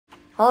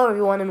Hello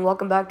everyone and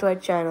welcome back to our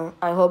channel.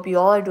 I hope you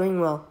all are doing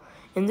well.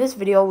 In this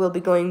video, we'll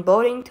be going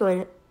boating to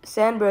a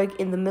sandbar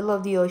in the middle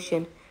of the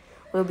ocean.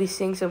 We'll be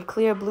seeing some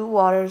clear blue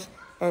waters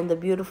and the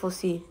beautiful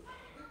sea.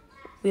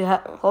 We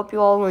hope you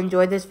all will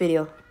enjoy this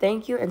video.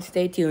 Thank you and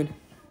stay tuned.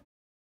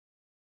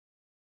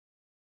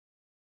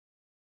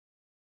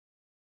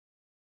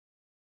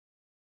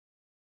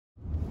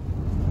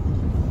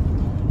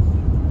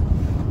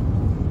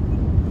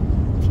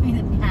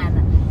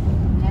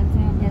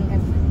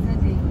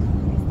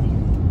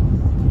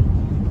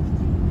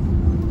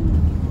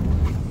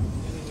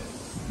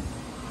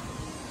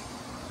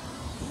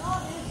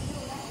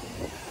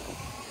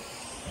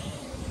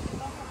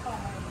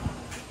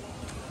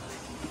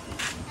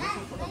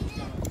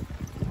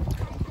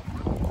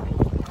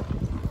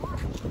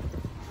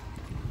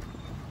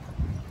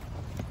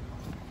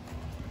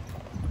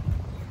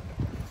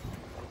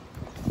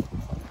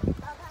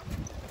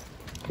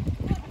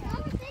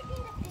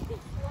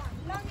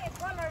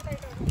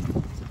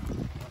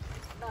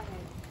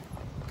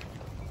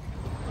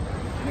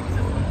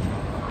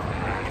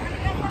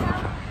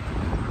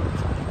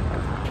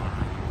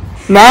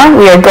 Now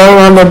we are going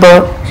on the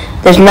boat.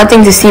 There's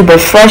nothing to see but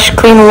fresh,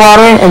 clean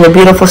water and the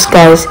beautiful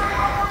skies.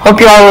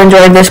 Hope you all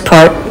enjoyed this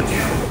part.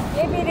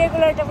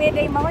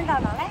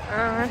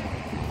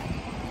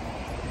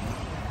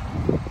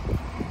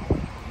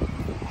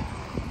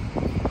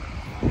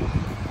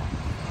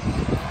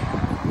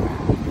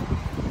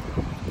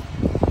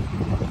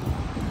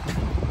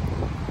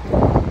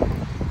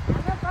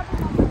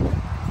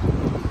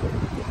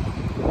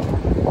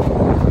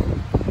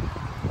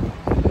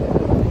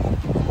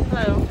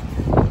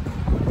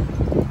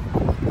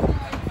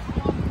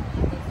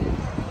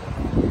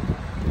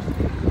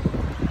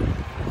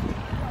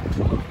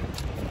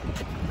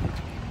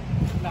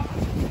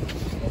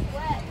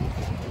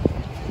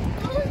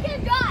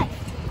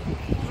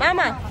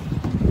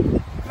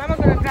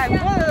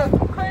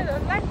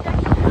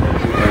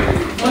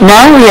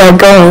 Now we are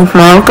going.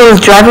 My uncle is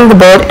driving the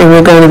boat and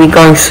we're going to be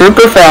going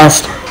super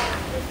fast.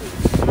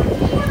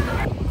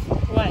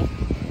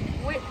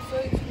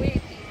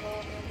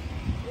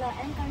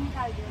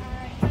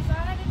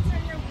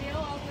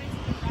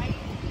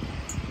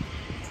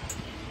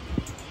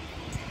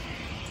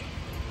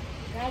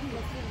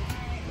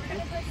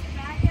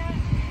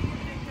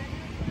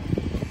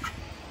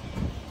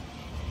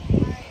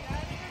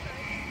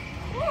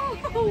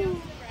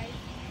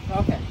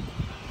 Okay.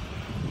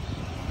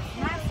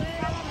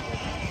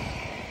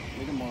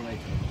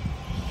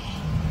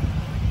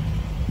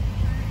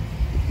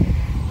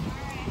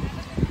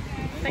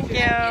 Thank you.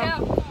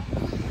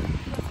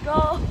 Let's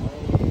go.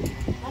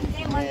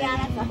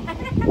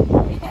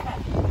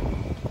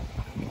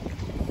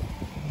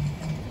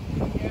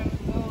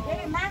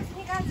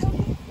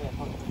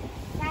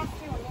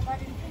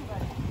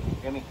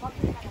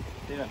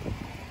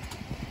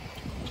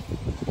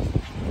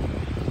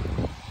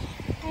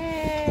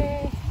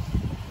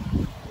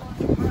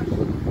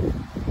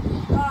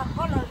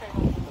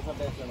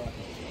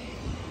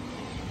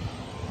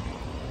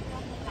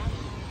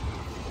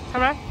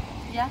 Camera?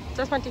 Yeah.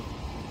 Just one thing.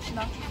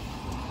 No.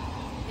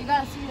 You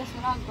gotta see this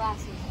without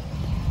glasses.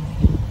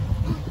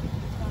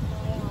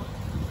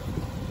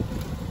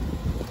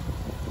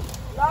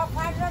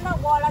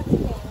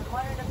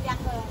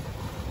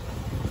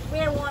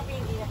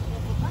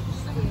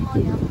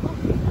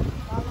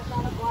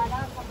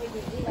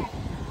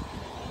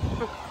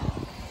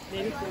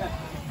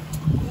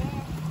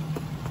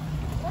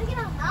 Look at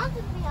the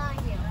mountains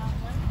behind you.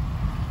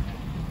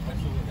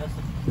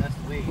 That's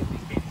the way we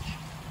catch.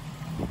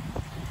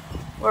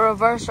 We're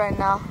reversed right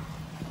now.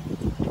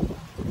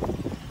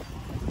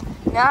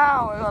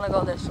 Now we're gonna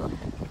go this way.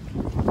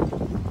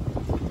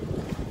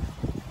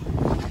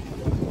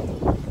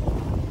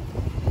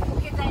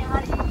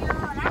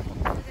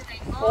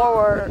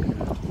 Forward.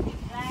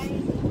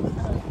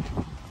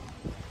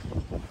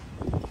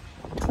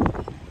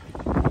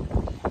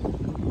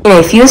 In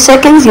a few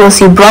seconds, you'll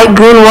see bright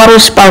green water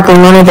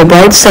sparkling under the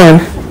bright sun.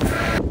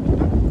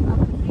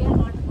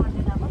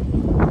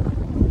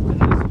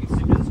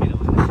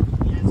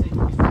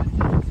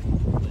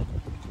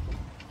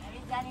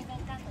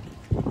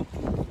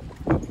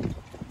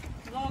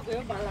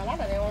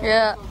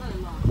 Yeah.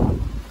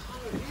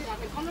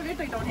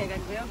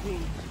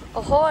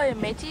 Ahoy,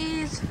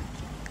 mateys!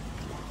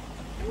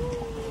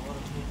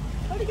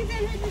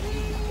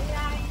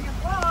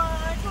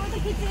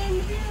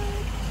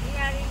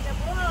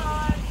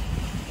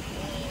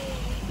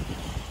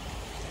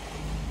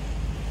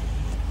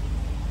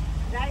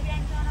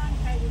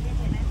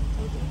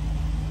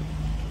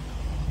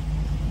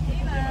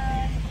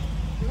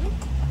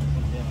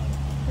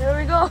 Here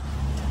we go.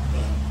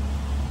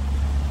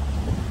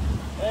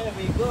 There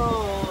we go.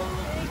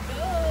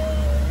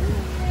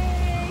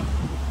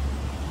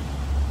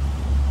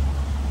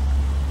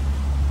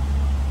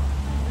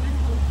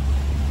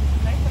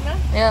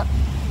 Yeah.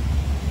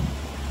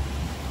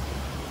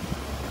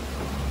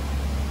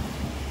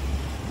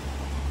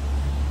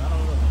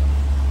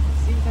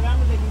 Xin cái đó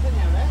nó đi như thế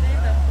nào đấy?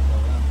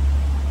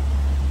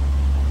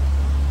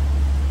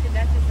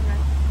 That's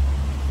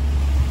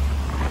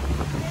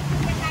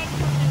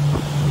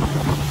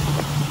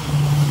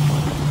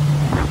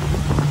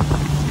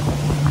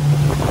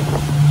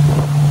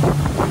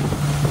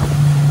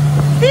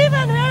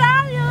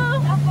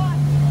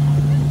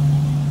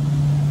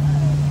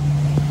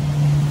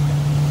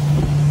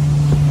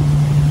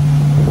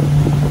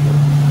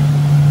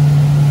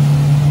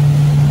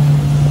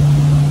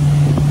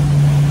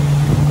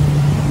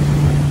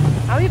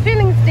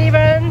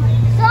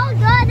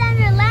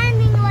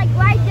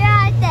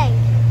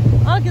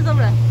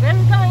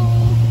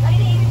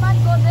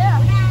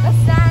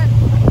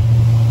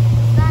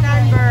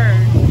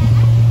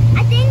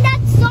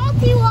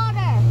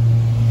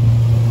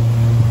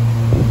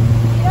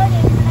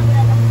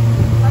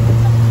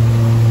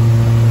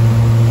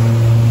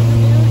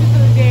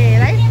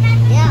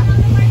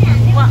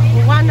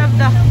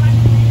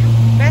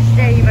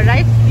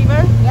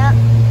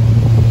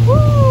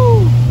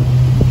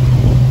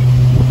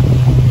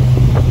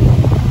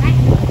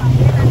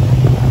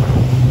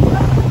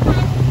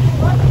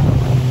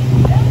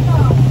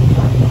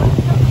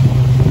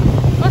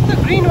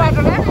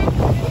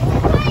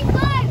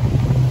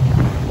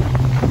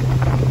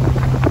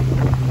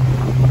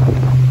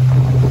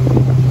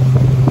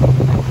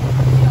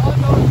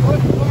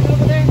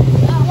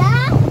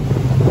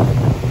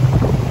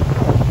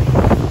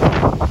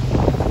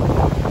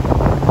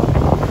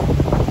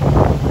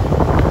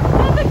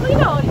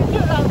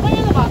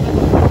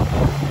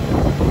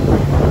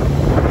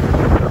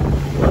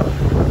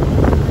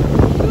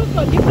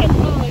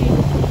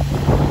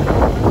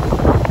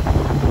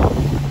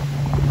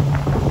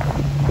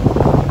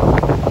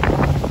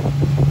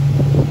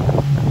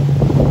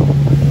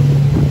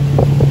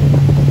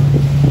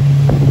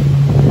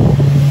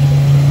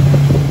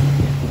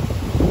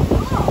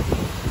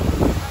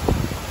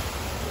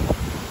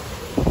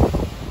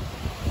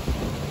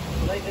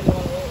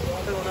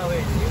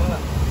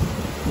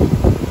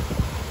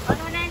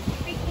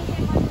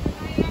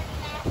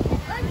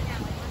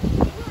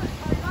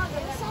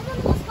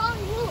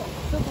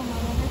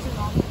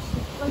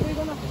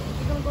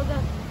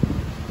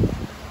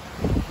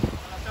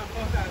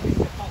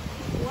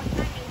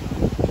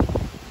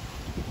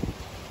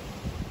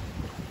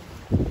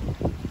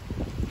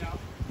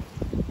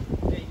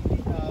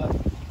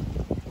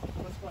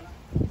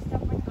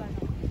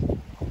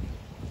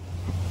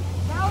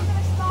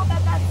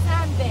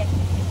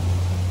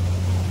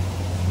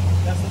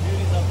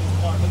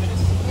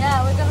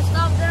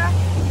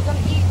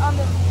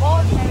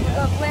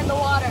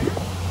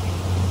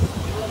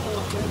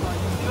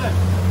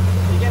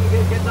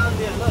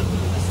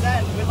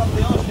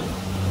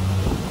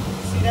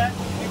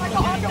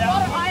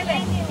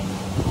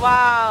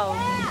Wow.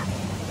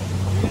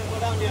 We're gonna go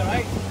down there,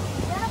 right?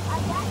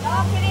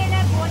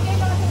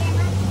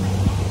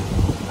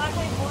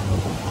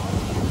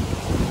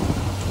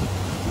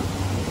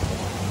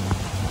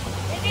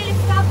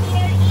 Stop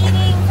here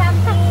eating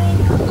something.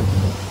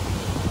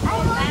 Oh,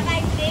 Mama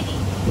is ready.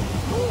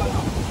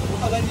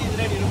 Rupa Ganji is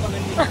ready. Rupa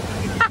Ganji.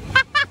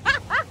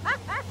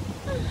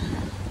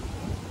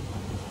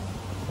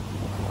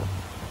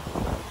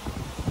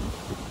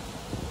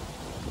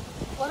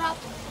 What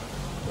happened?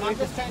 I'm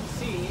just trying to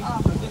see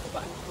from this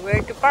part.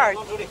 Where to park?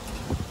 Not today.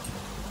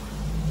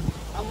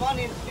 I'm on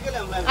it.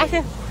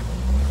 Asha.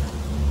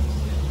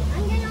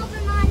 I'm gonna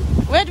open mine.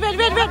 Wait.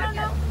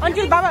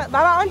 Until Baba,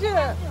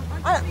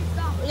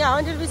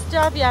 until we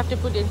stop, you have to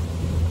put it.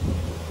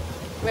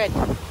 Wait.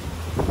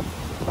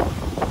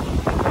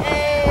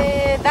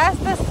 That's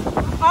the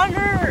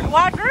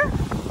underwater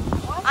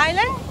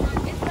island?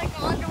 It's like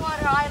an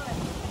underwater island.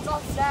 It's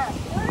all sand.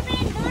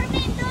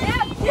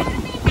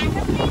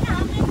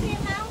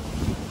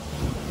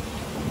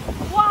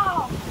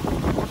 Wow.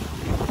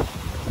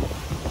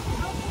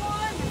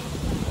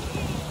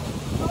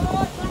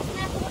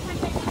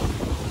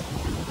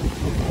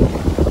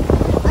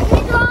 I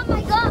can go on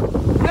my gun.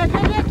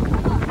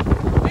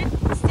 Wait,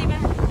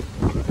 Steven.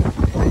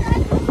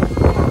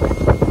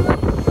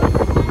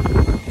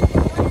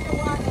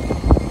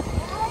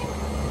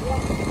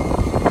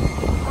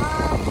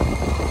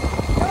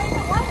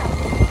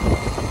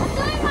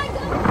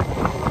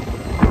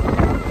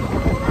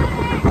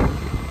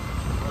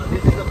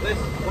 This is the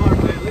best part,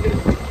 man. Look at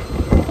this.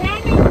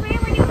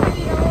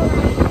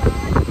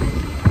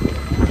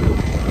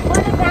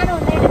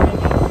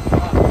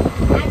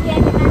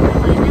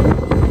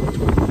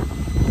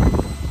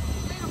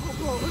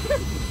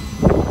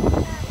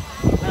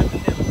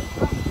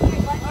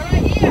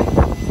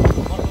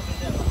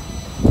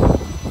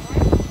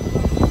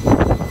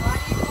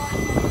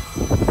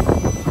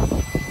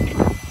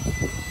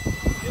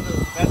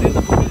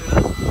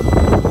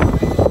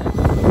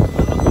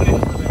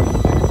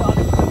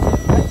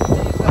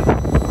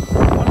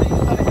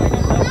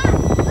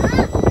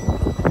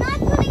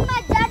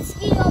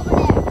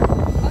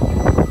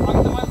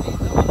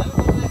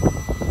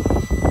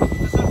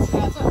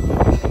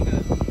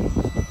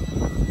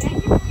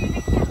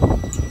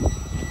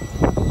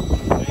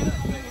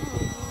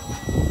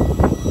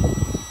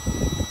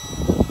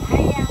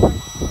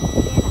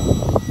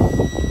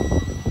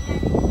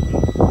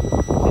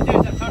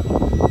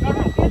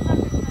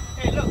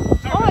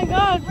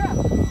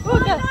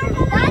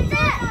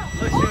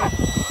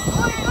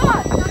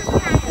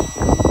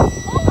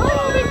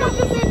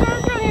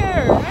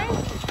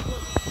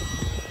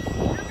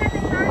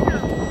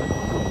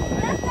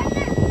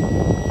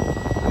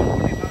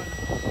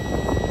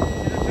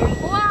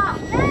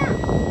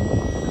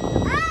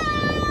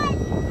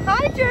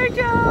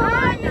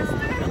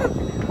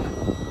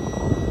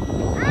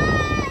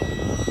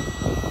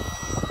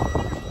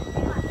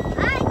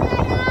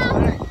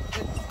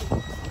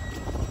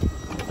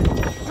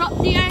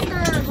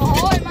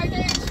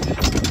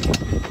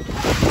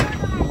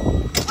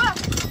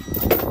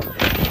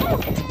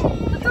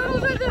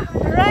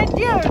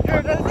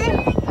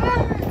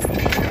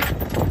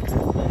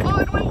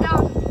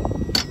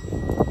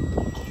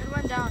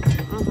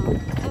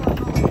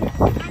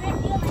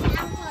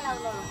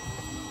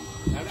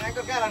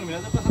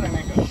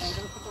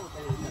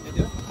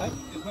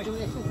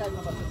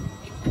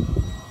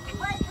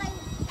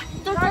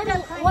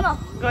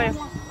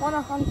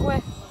 Wanna hunt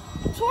away.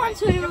 Try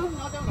to.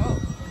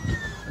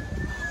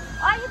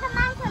 Oh, you can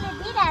mount on the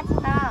beat at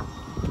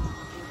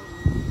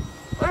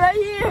Right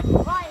here.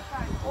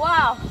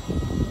 Wow.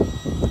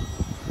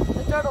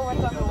 The turtle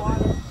went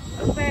underwater.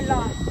 It's very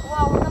long.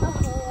 Wow, we're gonna.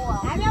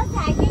 Wow. I'm not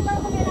tagging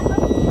over there.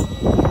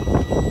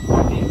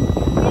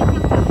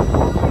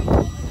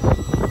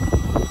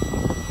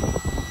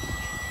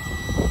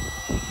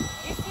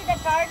 You see the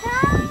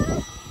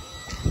turtle?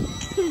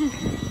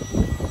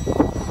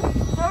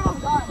 Turtle's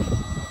gone.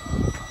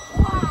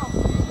 Wow.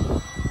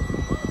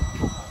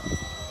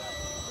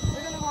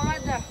 We're gonna go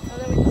right there so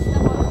that we can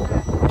step over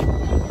there.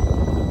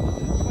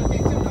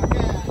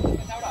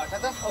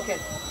 Okay.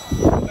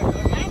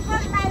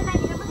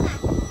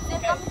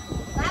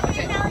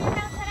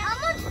 How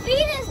much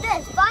feet is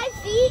this? 5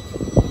 feet?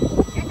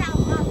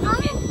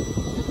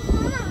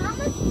 How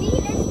much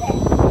feet is this?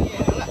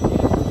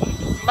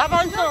 Baba,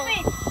 on phone.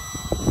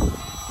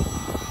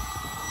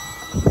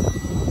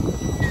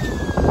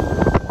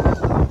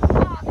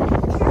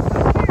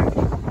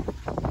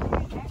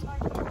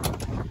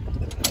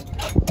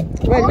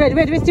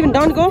 Wait, Steven,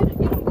 don't go.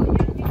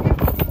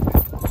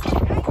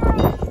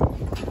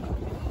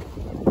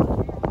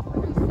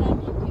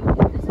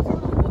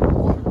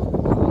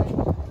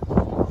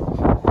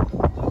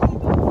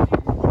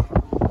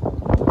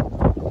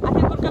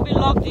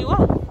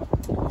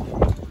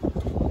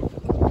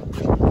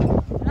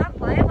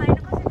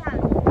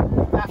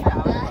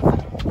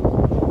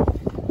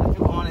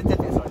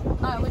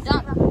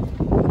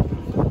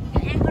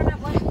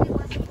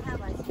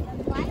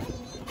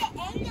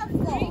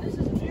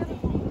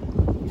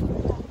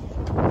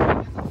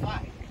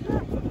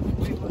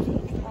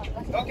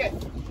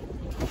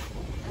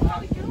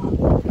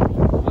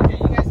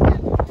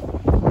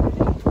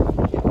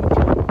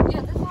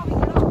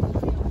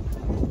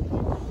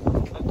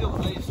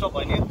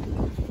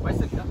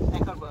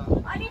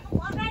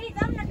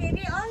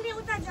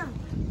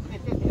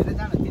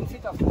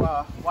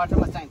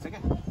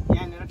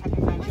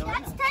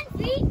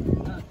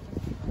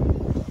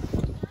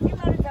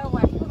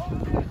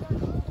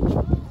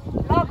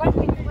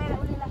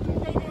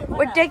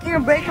 We're taking a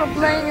break from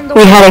playing in the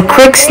We had a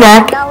quick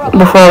snack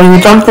before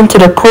we jumped into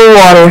the cool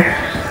water.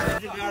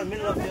 We are in the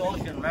middle of the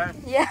ocean, man.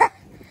 Yeah,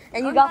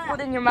 and you got food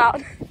in your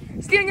mouth.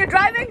 Steven, you're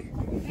driving?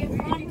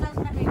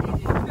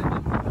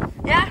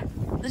 Yeah,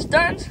 the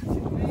Stearns?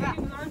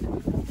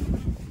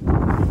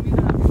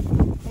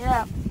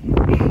 Yeah.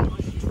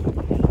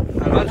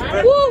 And that's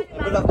great. Woo! In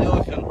the middle of the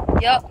ocean.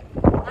 Yep.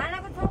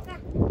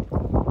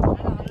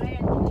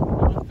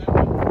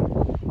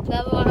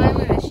 Level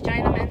Island is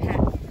China,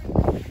 Manhattan.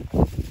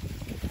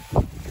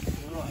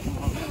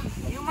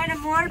 You want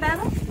more,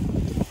 Bella?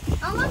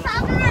 Almost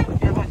happened.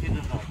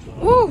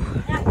 Woo!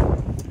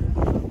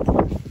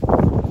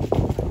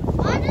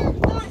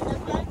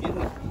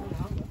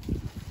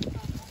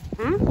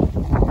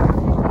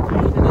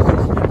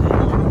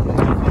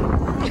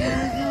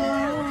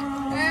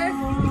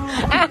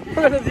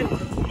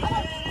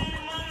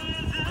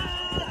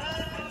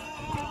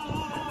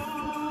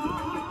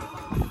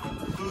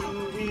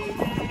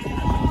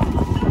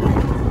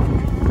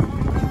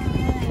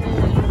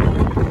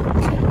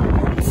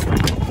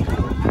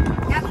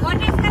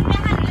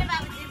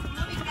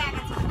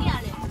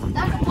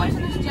 That's a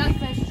poisonous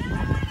jellyfish.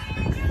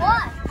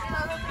 What?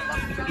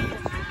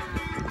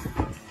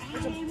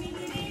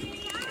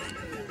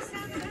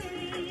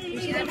 You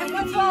see that?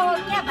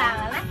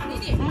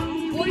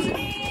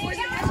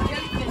 Poisonous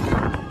jellyfish.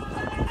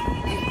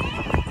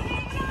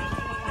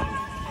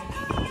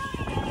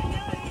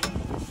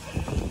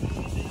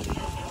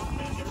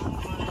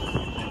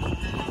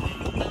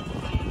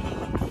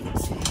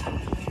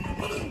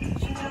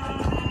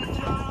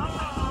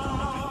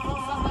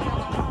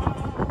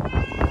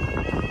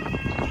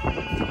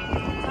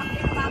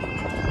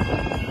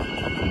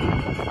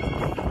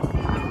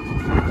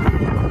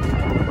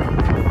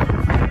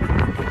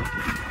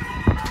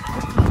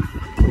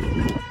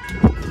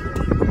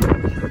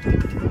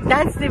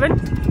 Dance, Steven.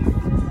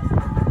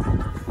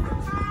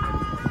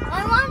 I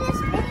want this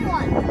mini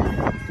one.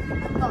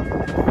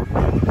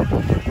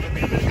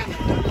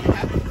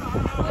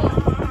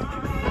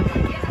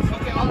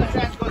 Okay, all the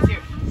trash goes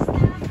here.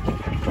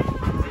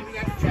 See if we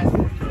got the trash.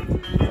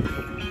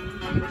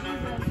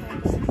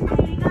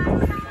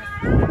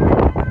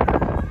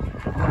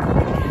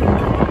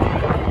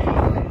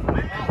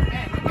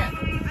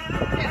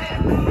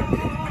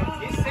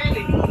 He's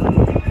sailing.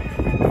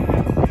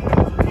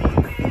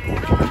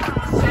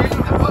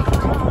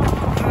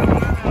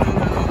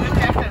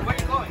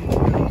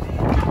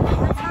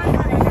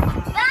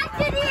 Back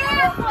to the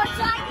airport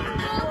so I can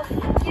go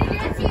to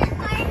Jersey and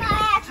play my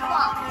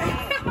Xbox.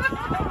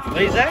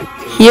 What is that?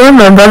 Here,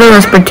 my brother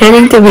was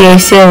pretending to be a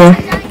sailor.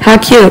 How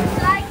cute. So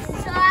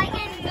I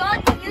can go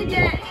to New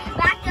Jersey,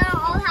 back to our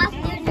old house in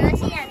New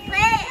Jersey and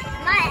play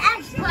my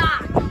Xbox.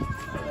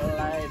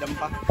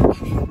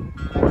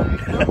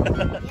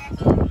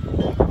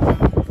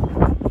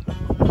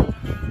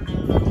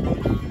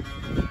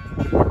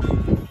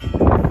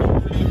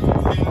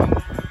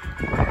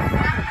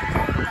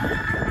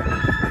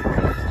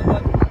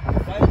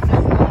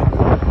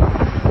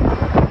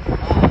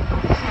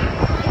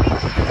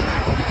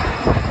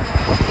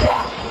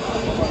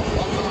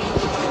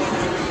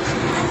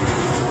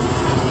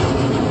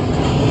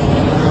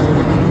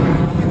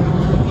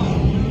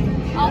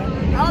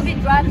 I'll be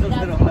driving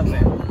that.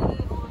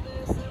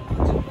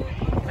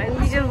 My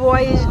little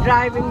boy is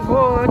driving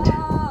boat.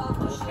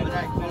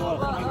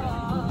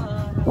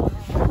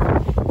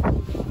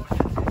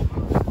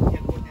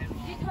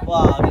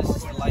 Wow, this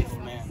is the life,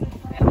 man.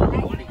 I'm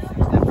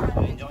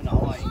enjoying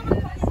Hawaii.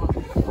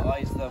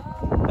 Hawaii is the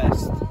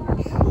best.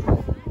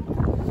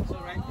 So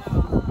right now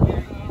we're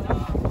in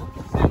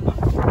sandbar.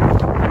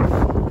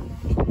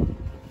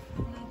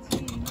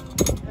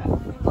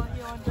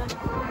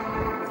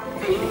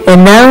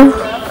 And now,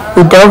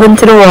 we dove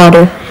into the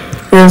water.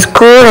 It was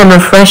cool and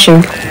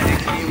refreshing.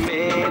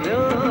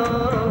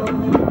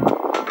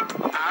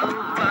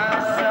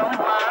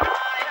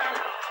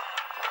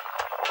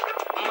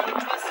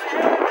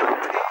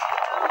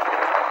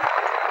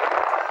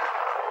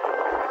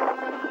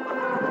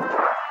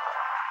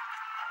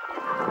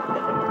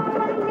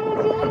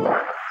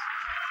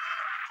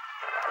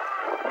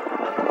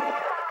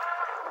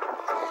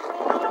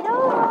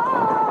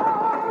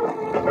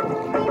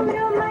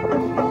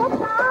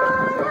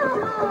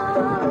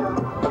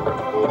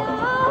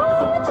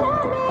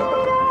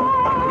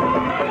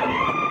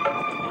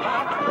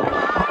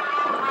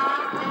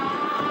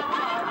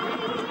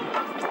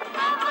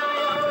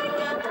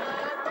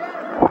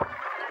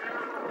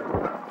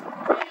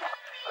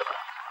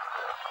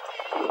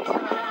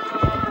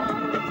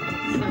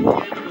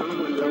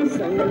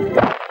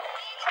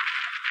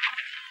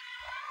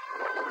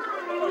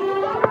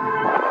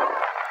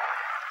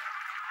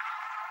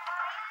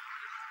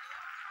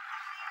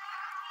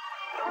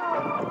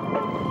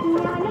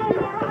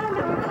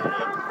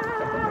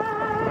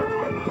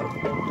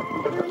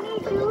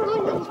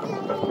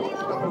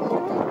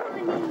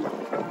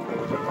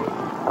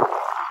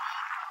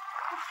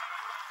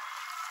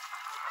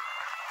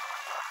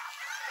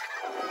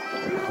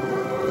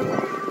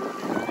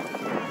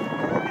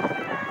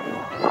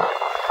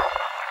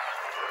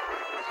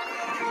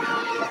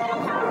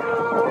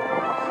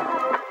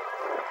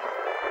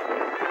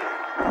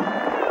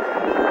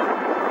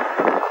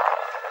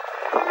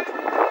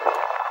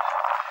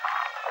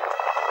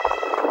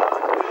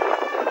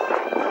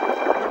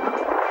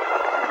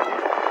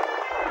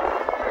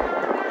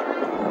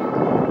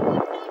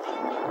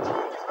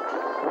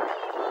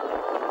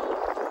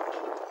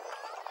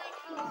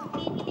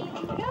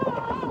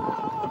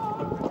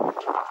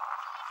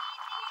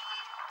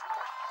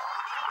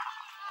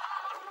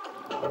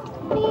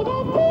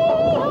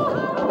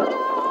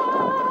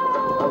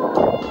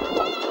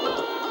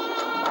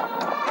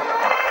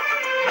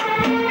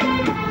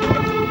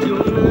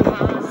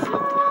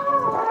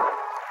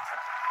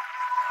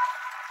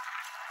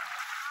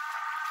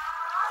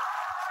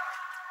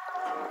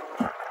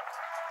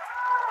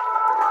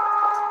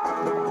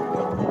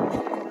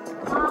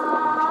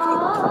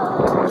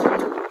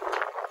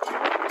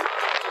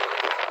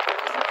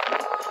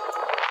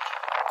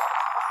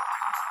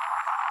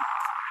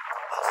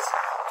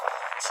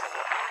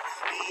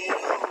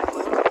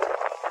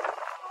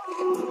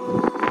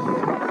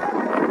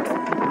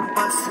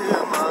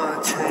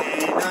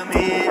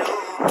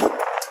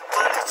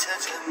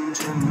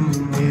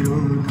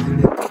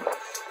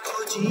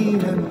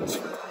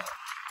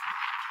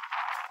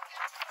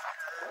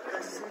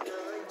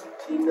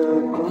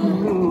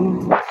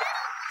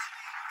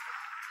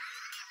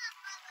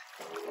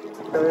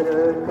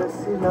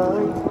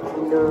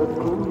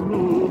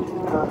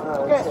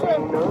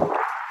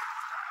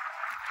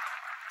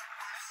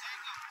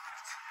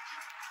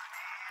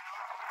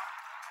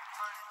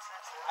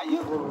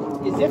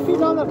 Is your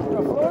feet on the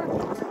floor?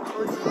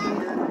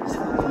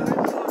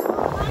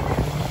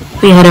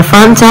 We had a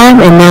fun time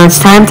and now it's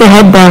time to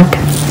head back.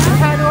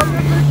 Had a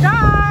good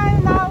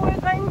time. Now we're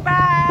going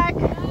back.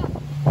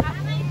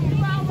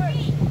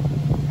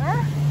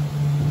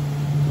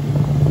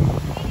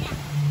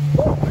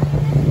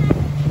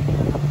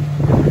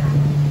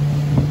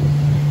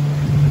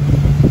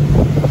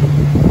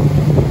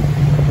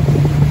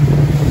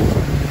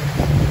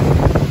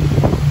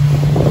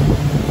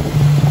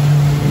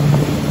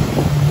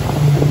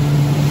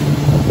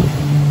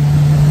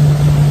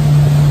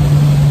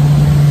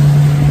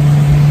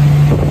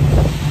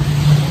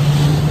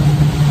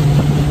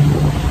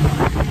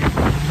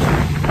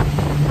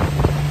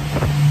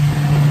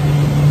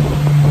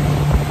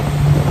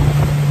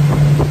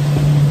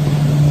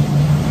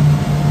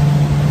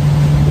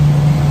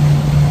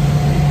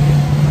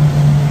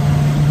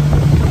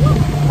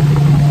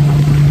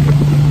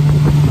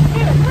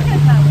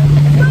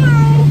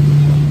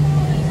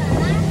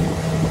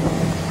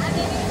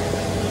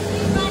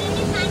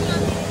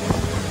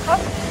 Huh?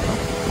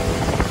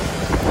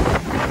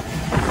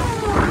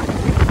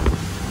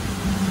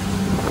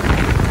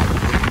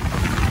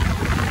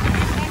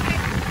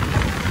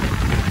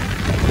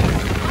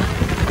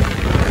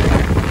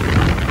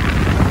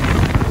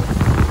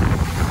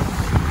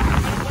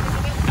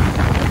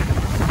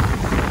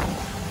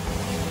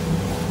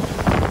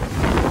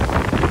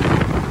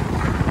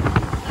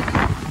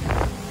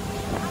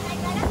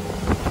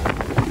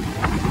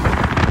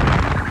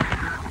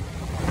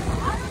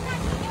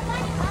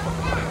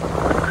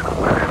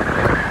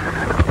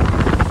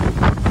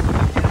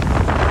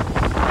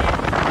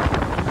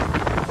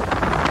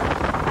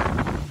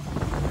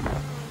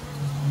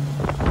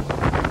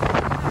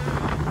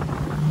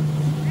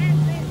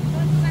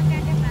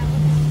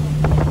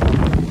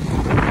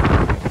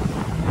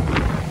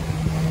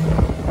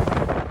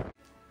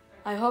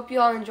 I hope you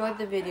all enjoyed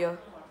the video.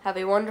 Have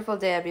a wonderful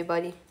day,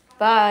 everybody.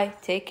 Bye.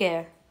 Take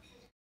care.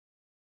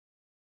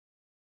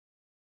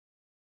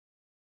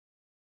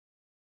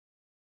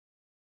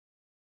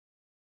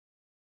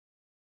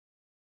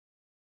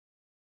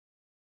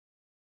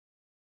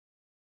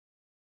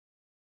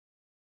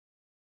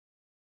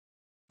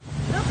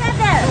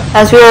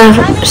 As we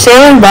were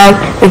sailing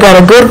back, we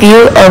got a good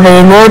view of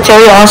a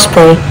military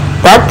osprey.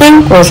 That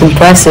thing was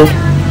impressive.